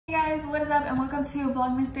Hey guys, what is up and welcome to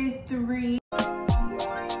Vlogmas Day 3.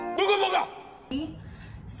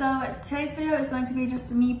 So today's video is going to be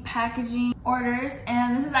just me packaging orders,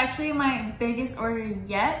 and this is actually my biggest order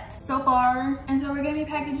yet so far. And so we're going to be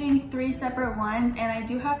packaging 3 separate ones, and I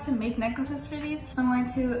do have to make necklaces for these, so I'm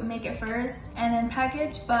going to make it first and then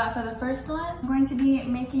package. But for the first one, I'm going to be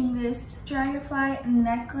making this dragonfly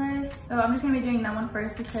necklace. So I'm just going to be doing that one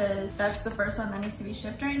first because that's the first one that needs to be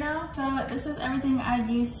shipped right now. So this is everything I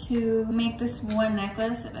used to make this one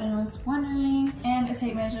necklace, if anyone was wondering, and a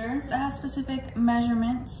tape measure. So I have specific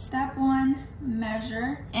measurements. Step 1,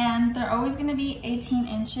 measure, and they're always going to be 18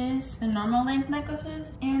 inches, the normal length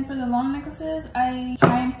necklaces. And for the long necklaces, I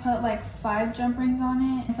try and put like 5 jump rings on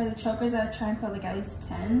it, and for the chokers, I try and put like at least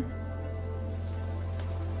 10.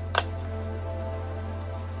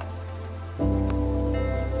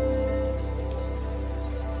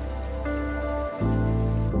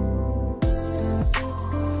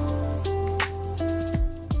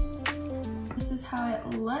 This is how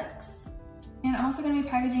it looks. And I'm also going to be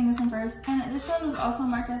packaging this one first. And this one was also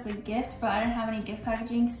marked as a gift, but I didn't have any gift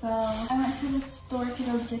packaging, so I went to the store to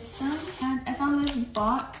go get some. And I found this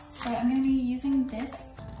box, but I'm going to be using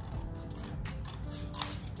this.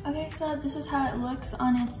 Okay, so this is how it looks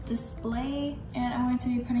on its display, and I'm going to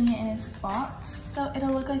be putting it in its box. So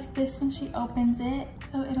it'll look like this when she opens it.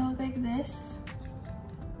 So it'll look like this.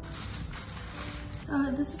 So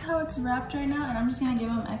this is how it's wrapped right now, and I'm just gonna give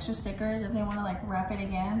them extra stickers if they want to like wrap it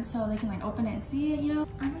again so they can like open it and see it, you know?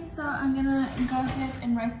 Okay, so I'm gonna go ahead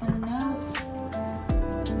and write the note.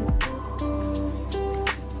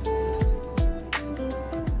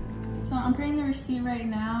 So I'm printing the receipt right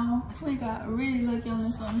now. We got really lucky on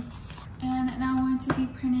this one. And now I'm going to be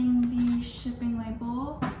printing the shipping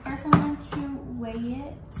label. First I'm going to weigh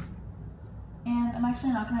it. And I'm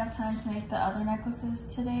actually not gonna have time to make the other necklaces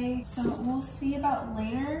today, so we'll see about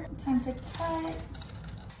later. Time to cut.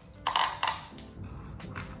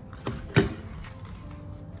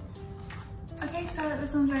 Okay, so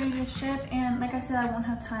this one's ready to ship, and like I said, I won't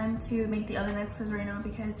have time to make the other necklaces right now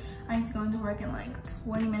because I need to go into work in like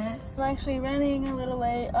 20 minutes. I'm actually running a little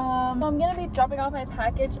late. I'm gonna be dropping off my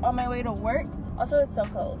package on my way to work. Also, it's so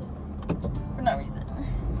cold for no reason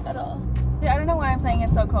at all. I don't know why I'm saying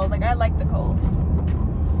it's so cold. Like, I like the cold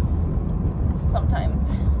sometimes.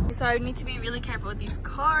 So I need to be really careful with these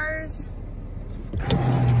cars.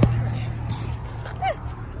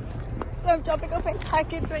 So I'm dropping off my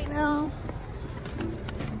package right now.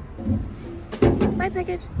 Bye,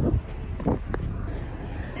 package.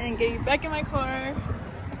 And getting back in my car.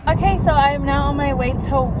 Okay, so I'm now on my way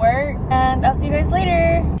to work, and I'll see you guys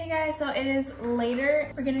later. Hey guys, so it is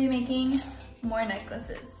later. We're gonna be making more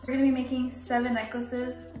necklaces. We're gonna be making 7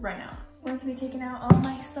 necklaces right now. I'm going to be taking out all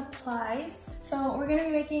my supplies. So we're gonna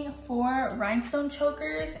be making 4 rhinestone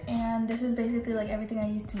chokers, and this is basically like everything I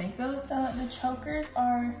used to make those. So the chokers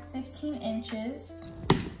are 15 inches.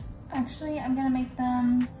 Actually, I'm gonna make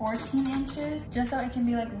them 14 inches just so it can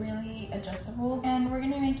be like really adjustable. And we're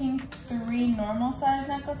gonna be making 3 normal size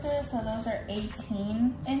necklaces, so those are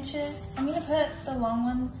 18 inches. I'm gonna put the long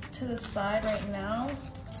ones to the side right now.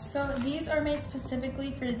 So these are made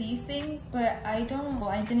specifically for these things, but I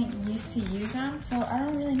didn't used to use them. So I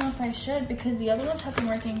don't really know if I should, because the other ones have been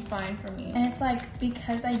working fine for me. And it's like,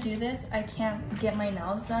 because I do this, I can't get my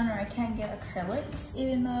nails done, or I can't get acrylics.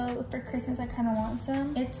 Even though for Christmas I kind of want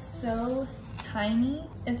some. It's so tiny,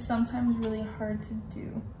 it's sometimes really hard to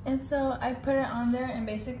do. And so I put it on there, and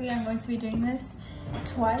basically I'm going to be doing this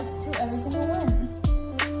twice to every single one.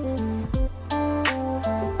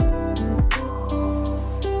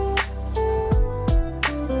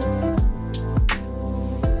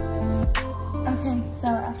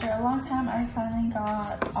 I finally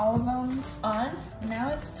got all of them on. Now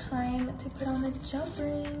it's time to put on the jump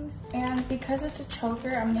rings. And because it's a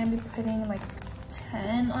choker, I'm gonna be putting like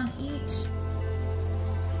 10 on each.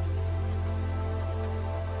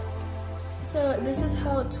 So this is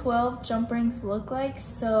how 12 jump rings look like.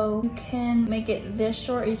 So you can make it this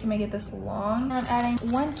short, or you can make it this long. I'm adding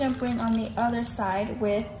 1 jump ring on the other side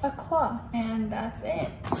with a claw, and that's it.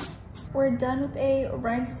 We're done with a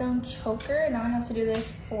rhinestone choker. Now I have to do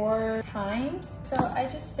this 4 times. So I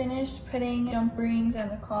just finished putting jump rings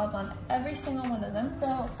and the claws on every single one of them.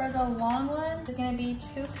 So for the long one, there's gonna be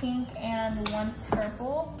 2 pink and 1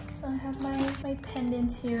 purple. So I have my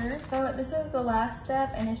pendant here. So this is the last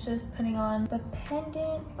step, and it's just putting on the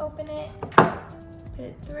pendant. Open it, put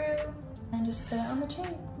it through, and just put it on the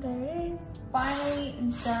chain. There it is. Finally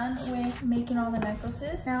done with making all the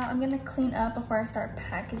necklaces. Now I'm gonna clean up before I start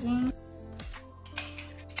packaging.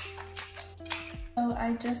 So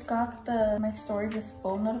I just got my storage is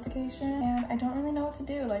full notification and I don't really know what to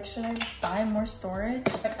do. Like, should I buy more storage?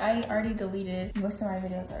 Like, I already deleted most of my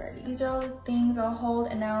videos already. These are all the things I'll hold,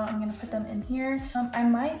 and now I'm gonna put them in here. I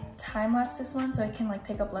might time lapse this one so I can like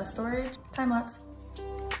take up less storage. Time lapse.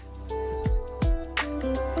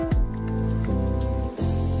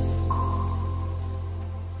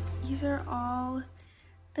 These are all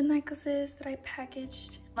the necklaces that I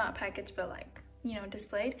packaged. Not packaged, but like, you know,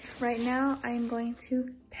 displayed. Right now, I am going to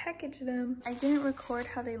package them. I didn't record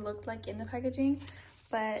how they looked like in the packaging,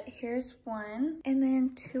 but here's 1, and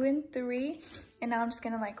then 2 and 3, and now I'm just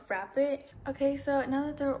gonna like wrap it. Okay, so now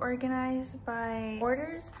that they're organized by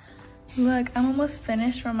orders, look, I'm almost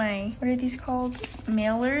finished for my, what are these called?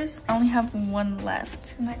 Mailers. I only have 1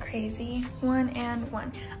 left. Isn't that crazy? 1 and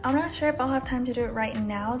 1. I'm not sure if I'll have time to do it right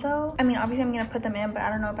now though. I mean, obviously I'm gonna put them in, but I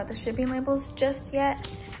don't know about the shipping labels just yet.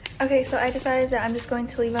 Okay, so I decided that I'm just going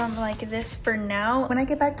to leave them like this for now. When I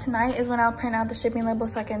get back tonight is when I'll print out the shipping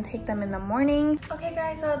labels so I can take them in the morning. Okay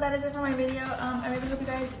guys, so that is it for my video. I really hope you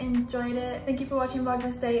guys enjoyed it. Thank you for watching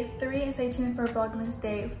Vlogmas Day 3, and stay tuned for Vlogmas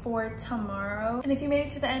Day 4 tomorrow. And if you made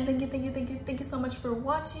it to the end, thank you so much for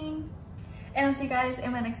watching. And I'll see you guys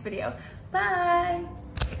in my next video. Bye!